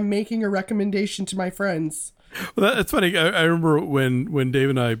standard if I'm making a recommendation to my friends. Well, that's funny. I remember when Dave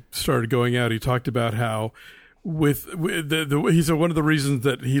and I started going out, he talked about how he said one of the reasons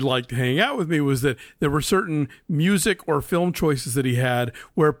that he liked hanging out with me was that there were certain music or film choices that he had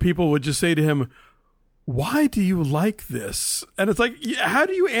where people would just say to him, why do you like this? And it's like, how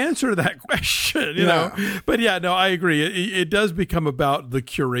do you answer that question? You know? But yeah, no, I agree. It does become about the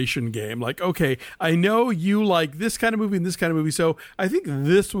curation game. Like, okay, I know you like this kind of movie and this kind of movie, so I think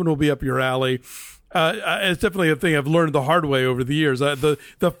this one will be up your alley. It's definitely a thing I've learned the hard way over the years.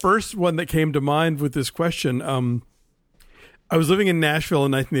 The first one that came to mind with this question, I was living in Nashville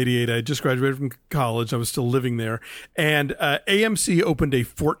in 1988. I had just graduated from college. I was still living there. And AMC opened a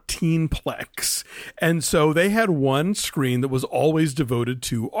 14-plex. And so they had one screen that was always devoted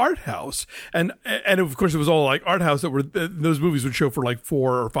to art house. And of course, it was all like art house that were, those movies would show for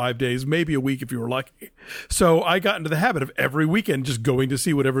 4 or 5 days, maybe a week if you were lucky. So I got into the habit of every weekend just going to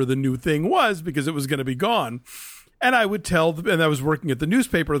see whatever the new thing was because it was going to be gone. And I would tell, and I was working at the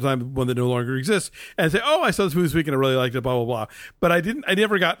newspaper at the time, one that no longer exists, and say, oh, I saw this movie this week and I really liked it, blah, blah, blah. But I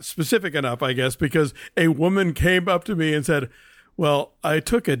never got specific enough, I guess, because a woman came up to me and said, well, I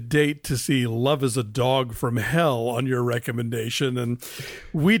took a date to see Love is a Dog from Hell on your recommendation, and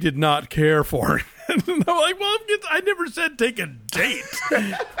we did not care for it. And I'm like, well, I never said take a date.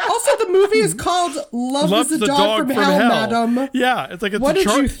 Also, the movie is called Love is a Dog from Hell, Madam. Yeah, it's like what did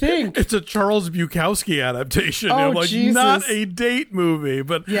you think? It's a Charles Bukowski adaptation. Oh, like, Jesus. Not a date movie.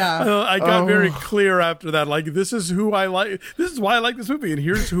 But yeah, I got very clear after that. Like, this is who I like. This is why I like this movie, and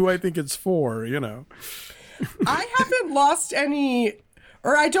here's who I think it's for. You know. I haven't lost any,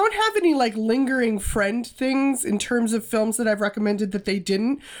 or I don't have any lingering friend things in terms of films that I've recommended that they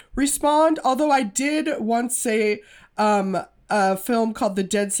didn't respond. Although I did once say a film called The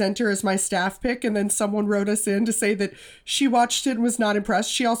Dead Center as my staff pick, and then someone wrote us in to say that she watched it and was not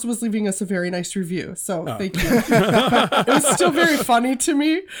impressed. She also was leaving us a very nice review, so thank you. It was still very funny to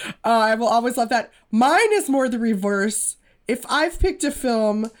me. I will always love that. Mine is more the reverse. If I've picked a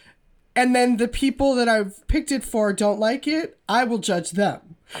film and then the people that I've picked it for don't like it, I will judge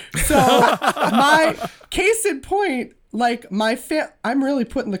them. So my case in point, I'm really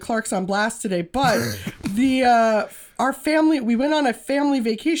putting the Clarks on blast today, but our family, we went on a family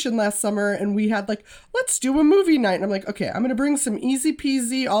vacation last summer and we had let's do a movie night. And I'm like, okay, I'm going to bring some easy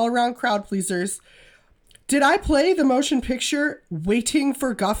peasy all around crowd pleasers. Did I play the motion picture Waiting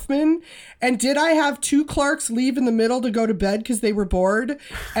for Guffman? And did I have two Clarks leave in the middle to go to bed because they were bored?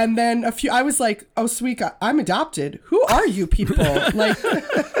 And then I was like, oh, sweet, I'm adopted. Who are you people?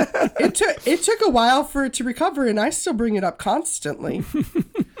 It took a while for it to recover, and I still bring it up constantly.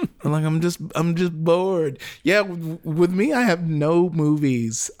 I'm just bored. Yeah, with me, I have no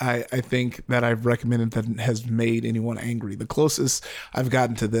movies I think that I've recommended that has made anyone angry. The closest I've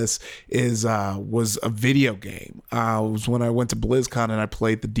gotten to this was a video game. It was when I went to BlizzCon and I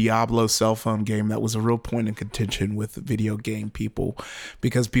played the Diablo cell phone game. That was a real point in contention with video game people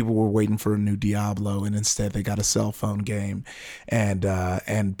because people were waiting for a new Diablo and instead they got a cell phone game,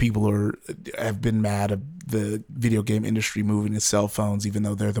 and people have been mad at the video game industry moving to cell phones, even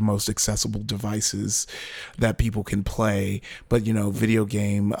though they're the most accessible devices that people can play. But, you know, video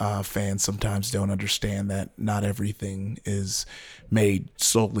game fans sometimes don't understand that not everything is made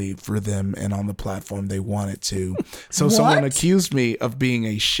solely for them and on the platform they want it to. So someone accused me of being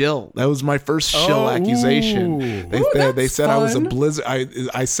a shill. That was my first shill accusation. They said I was a Blizzard.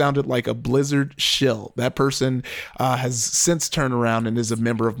 I sounded like a Blizzard shill. That person has since turned around and is a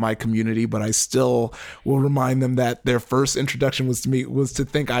member of my community, but I still will remind them that their first introduction was to me was to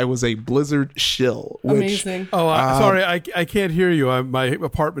think I was a Blizzard shill. Amazing. Sorry, I can't hear you. My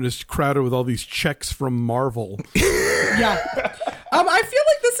apartment is crowded with all these checks from Marvel. Yeah. I feel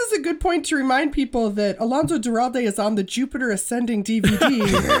like this is a good point to remind people that Alonso Duralde is on the Jupiter Ascending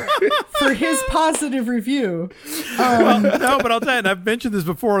DVD for his positive review. No, but I'll tell you, and I've mentioned this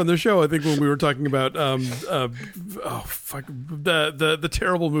before on the show. I think when we were talking about the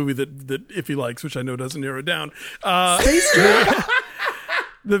terrible movie that Iffy likes, which I know doesn't narrow it down. Space Jam.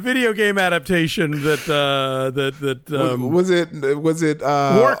 The video game adaptation was it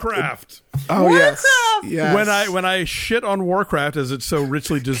Warcraft. Warcraft. Yes. When I shit on Warcraft as it's so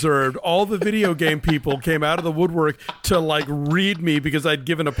richly deserved, all the video game people came out of the woodwork to like read me because I'd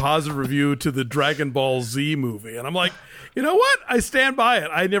given a positive review to the Dragon Ball Z movie, and I'm like, you know what? I stand by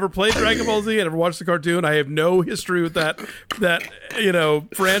it. I never played Dragon Ball Z. I never watched the cartoon. I have no history with that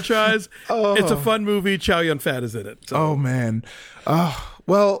franchise. It's a fun movie. Chow Yun-Fat is in it. So. Oh man.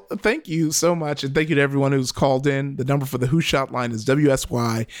 Well, thank you so much, and thank you to everyone who's called in. The number for the Who Shot line is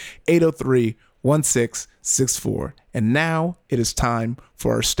WSY 803-1664. And now it is time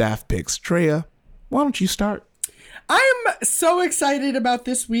for our staff picks. Treya, why don't you start? I'm so excited about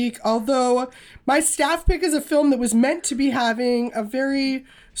this week, although my staff pick is a film that was meant to be having a very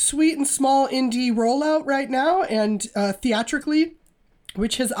sweet and small indie rollout right now and theatrically,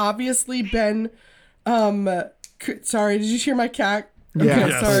 which has obviously been... sorry, did you hear my cat? Okay,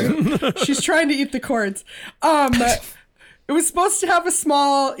 yes. Sorry. She's trying to eat the cords. It was supposed to have a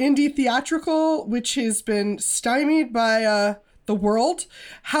small indie theatrical, which has been stymied by the world.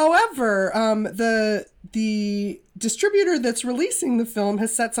 However, the distributor that's releasing the film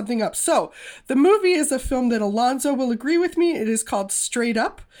has set something up. So the movie is a film that Alonzo will agree with me. It is called Straight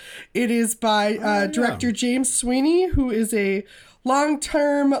Up. It is by director James Sweeney, who is a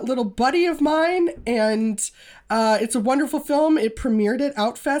long-term little buddy of mine, and it's a wonderful film. It premiered at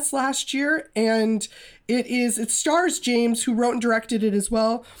Outfest last year, and it stars James, who wrote and directed it as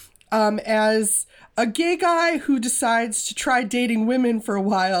well, as a gay guy who decides to try dating women for a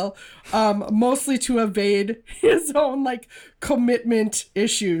while, mostly to evade his own commitment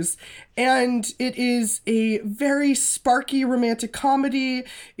issues. And it is a very sparky romantic comedy.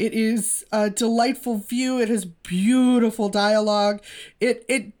 It is a delightful view. It has beautiful dialogue.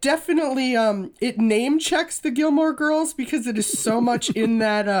 It definitely it name checks the Gilmore Girls because it is so much in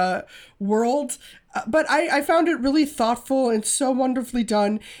that world. But I found it really thoughtful and so wonderfully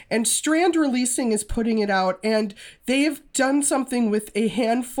done. And Strand Releasing is putting it out, and they've done something with a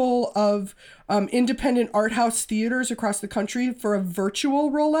handful of independent art house theaters across the country for a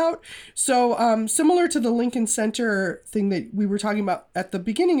virtual rollout. So similar to the Lincoln Center thing that we were talking about at the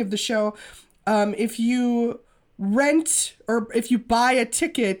beginning of the show, if you rent or if you buy a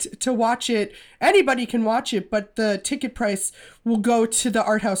ticket to watch it, anybody can watch it, but the ticket price will go to the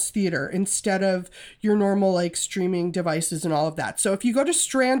art house theater instead of your normal streaming devices and all of that. So if you go to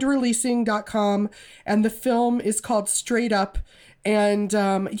strandreleasing.com, and the film is called Straight Up, and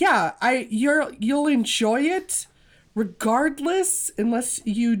you'll enjoy it regardless, unless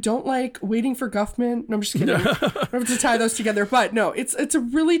you don't like Waiting for Guffman. No, I'm just kidding. I have to tie those together. But no, it's a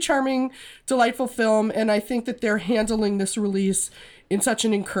really charming, delightful film, and I think that they're handling this release in such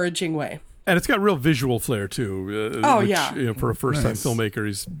an encouraging way. And it's got real visual flair too. For a first-time filmmaker,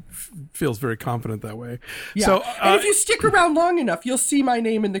 he feels very confident that way. Yeah. So, and if you stick around long enough, you'll see my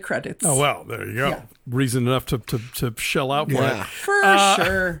name in the credits. Oh well, there you go. Yeah. Reason enough to shell out for it. For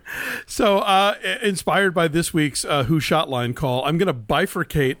sure. So, inspired by this week's Who Shot line call, I'm going to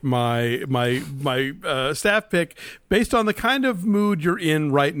bifurcate my staff pick based on the kind of mood you're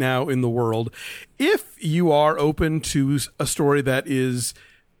in right now in the world. If you are open to a story that is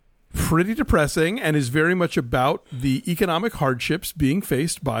pretty depressing and is very much about the economic hardships being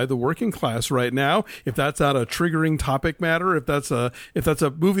faced by the working class right now, if that's not a triggering topic matter, if that's a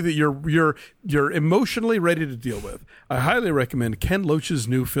movie that you're emotionally ready to deal with, I highly recommend Ken Loach's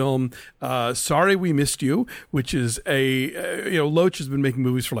new film, Sorry We Missed You, which is Loach has been making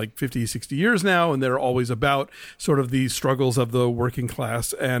movies for 50, 60 years now, and they're always about sort of the struggles of the working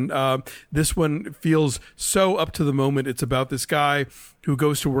class. And this one feels so up to the moment. It's about this guy who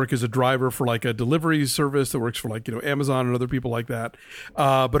goes to work as a driver for like a delivery service that works for like, Amazon and other people like that.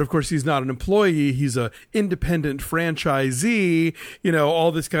 But of course, he's not an employee. He's a independent franchisee,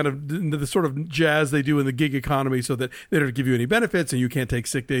 all this kind of the sort of jazz they do in the gig economy so that they don't give you any benefits and you can't take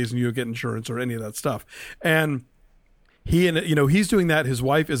sick days and you don't get insurance or any of that stuff. And he's doing that. His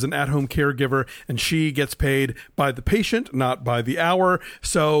wife is an at-home caregiver, and she gets paid by the patient, not by the hour.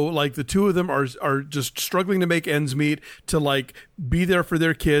 So, like, the two of them are just struggling to make ends meet, to like be there for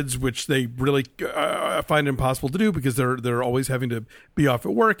their kids, which they really find impossible to do because they're always having to be off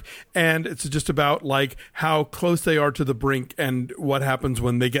at work. And it's just about like how close they are to the brink and what happens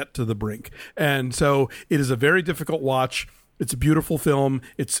when they get to the brink. And so, it is a very difficult watch. It's a beautiful film.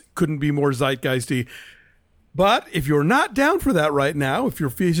 It couldn't be more zeitgeisty. But if you're not down for that right now, if you're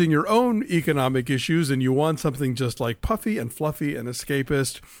facing your own economic issues and you want something just like puffy and fluffy and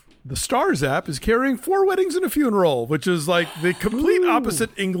escapist, the Stars app is carrying 4 Weddings and a Funeral, which is like the complete opposite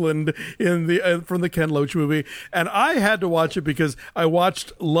England in the from the Ken Loach movie. And I had to watch it because I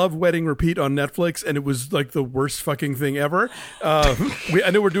watched Love, Wedding, Repeat on Netflix, and it was like the worst fucking thing ever. I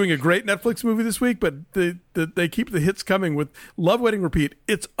know we're doing a great Netflix movie this week, but they keep the hits coming with Love, Wedding, Repeat.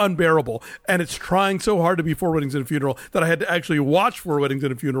 It's unbearable, and it's trying so hard to be 4 Weddings and a Funeral that I had to actually watch 4 Weddings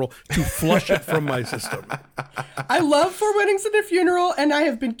and a Funeral to flush it from my system. I love 4 Weddings and a Funeral, and I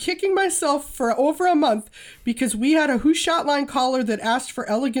have been kicking myself for over a month because we had a Who Shot Line caller that asked for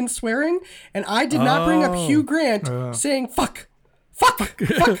elegant swearing, and I did not bring up Hugh Grant saying fuck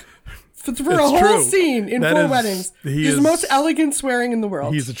for a whole scene in 4 Weddings. He's the most elegant swearing in the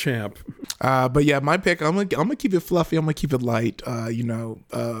world. He's a champ. But yeah, my pick, I'm gonna keep it fluffy. I'm gonna keep it light. But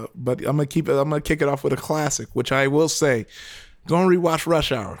I'm gonna kick it off with a classic, which I will say, go and rewatch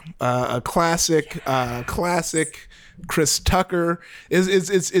Rush Hour. A classic. Chris Tucker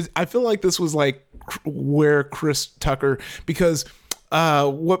is I feel like this was like where Chris Tucker, because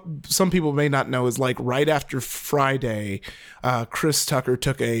what some people may not know is like right after Friday, Chris Tucker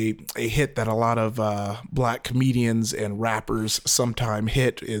took a hit that a lot of black comedians and rappers sometime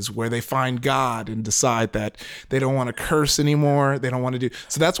hit, is where they find God and decide that they don't want to curse anymore. They don't want to do.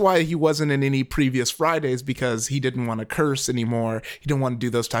 So that's why he wasn't in any previous Fridays, because he didn't want to curse anymore. He didn't want to do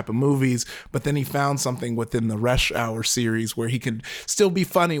those type of movies. But then he found something within the Rush Hour series where he could still be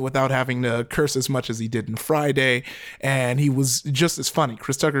funny without having to curse as much as he did in Friday. And he was just as funny.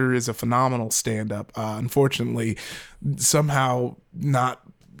 Chris Tucker is a phenomenal stand-up. Unfortunately, somehow not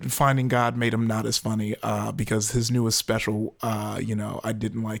finding God made him not as funny because his newest special, I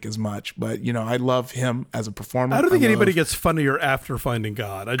didn't like as much. But, I love him as a performer. I don't think anybody gets funnier after Finding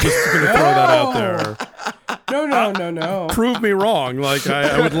God. I'm just going to throw that out there. No. Prove me wrong. Like,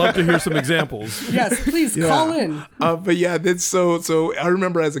 I would love to hear some examples. Yes, please call in. But yeah, that's so I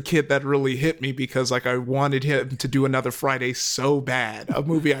remember as a kid that really hit me because like I wanted him to do another Friday so bad, a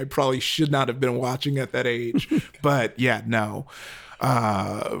movie I probably should not have been watching at that age. But yeah, no.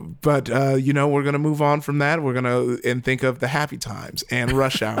 We're going to move on from that. We're going to think of the Happy Times and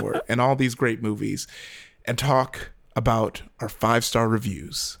Rush Hour and all these great movies and talk about our 5-star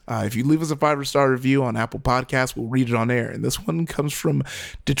reviews. If you leave us a 5-star review on Apple Podcasts, we'll read it on air. And this one comes from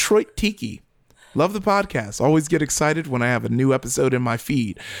Detroit Tiki. Love the podcast. Always get excited when I have a new episode in my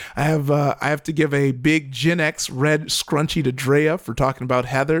feed. I have to give a big Gen X red scrunchie to Drea for talking about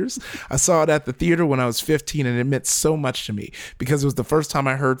Heathers. I saw it at the theater when I was 15 and it meant so much to me because it was the first time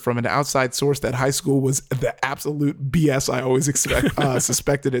I heard from an outside source that high school was the absolute BS I always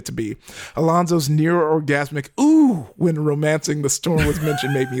suspected it to be. Alonzo's near orgasmic ooh when romancing the storm was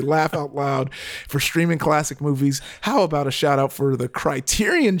mentioned made me laugh out loud. For streaming classic movies, how about a shout out for the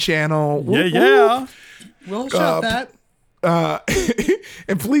Criterion Channel? Yeah. We'll shout that.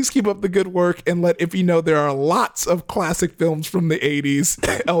 And please keep up the good work and let Iffy know there are lots of classic films from the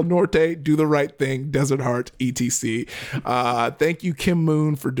 80s. El Norte, Do the Right Thing, Desert Heart, etc. Thank you, Kim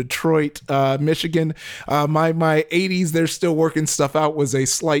Moon, for Detroit, Michigan. My 80s, they're still working stuff out was a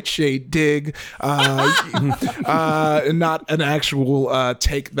slight shade dig, not an actual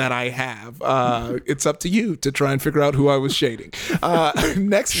take that I have. It's up to you to try and figure out who I was shading.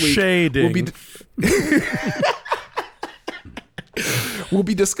 Next week, shading. We'll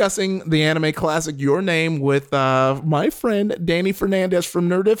be discussing the anime classic Your Name with my friend Danny Fernandez from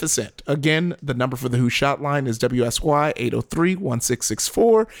Nerdificent. Again, the number for the Who Shot line is WSY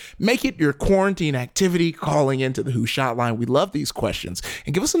 803-1664. Make it your quarantine activity calling into the Who Shot line. We love these questions.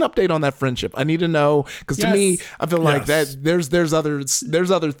 And give us an update on that friendship. I need to know, because to me, I feel like that there's other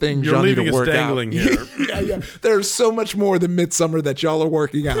things You're y'all need to leaving work us dangling out. Here. Yeah. There's so much more than Midsummer that y'all are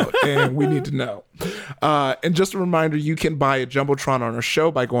working out, and we need to know. And just a reminder, you can buy a Jumbotron on our our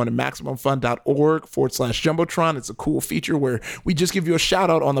show by going to MaximumFun.org/Jumbotron. It's a cool feature where we just give you a shout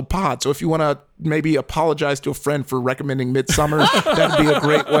out on the pod. So if you want to maybe apologize to a friend for recommending Midsummer, that'd be a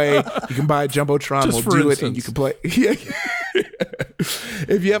great way. You can buy a Jumbotron, Just we'll for do instance. it, and you can play. Yeah.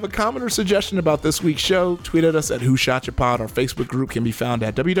 If you have a comment or suggestion about this week's show, tweet at us at Who Shot Ya Pod. Our Facebook group can be found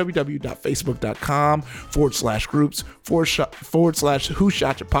at www.facebook.com/groups/Who Shot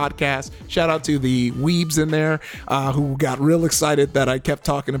Ya Podcast. Shout out to the weebs in there who got real excited that I kept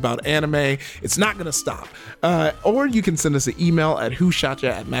talking about anime. It's not going to stop. Or you can send us an email at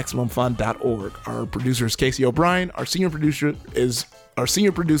whoshotya@maximumfun.org. Our producer is Casey O'Brien. Our senior producer is Laura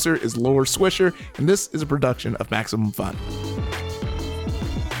Swisher, and this is a production of Maximum Fun.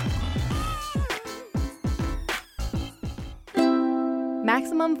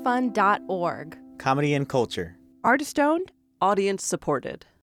 MaximumFun.org. Comedy and culture. Artist owned. Audience supported.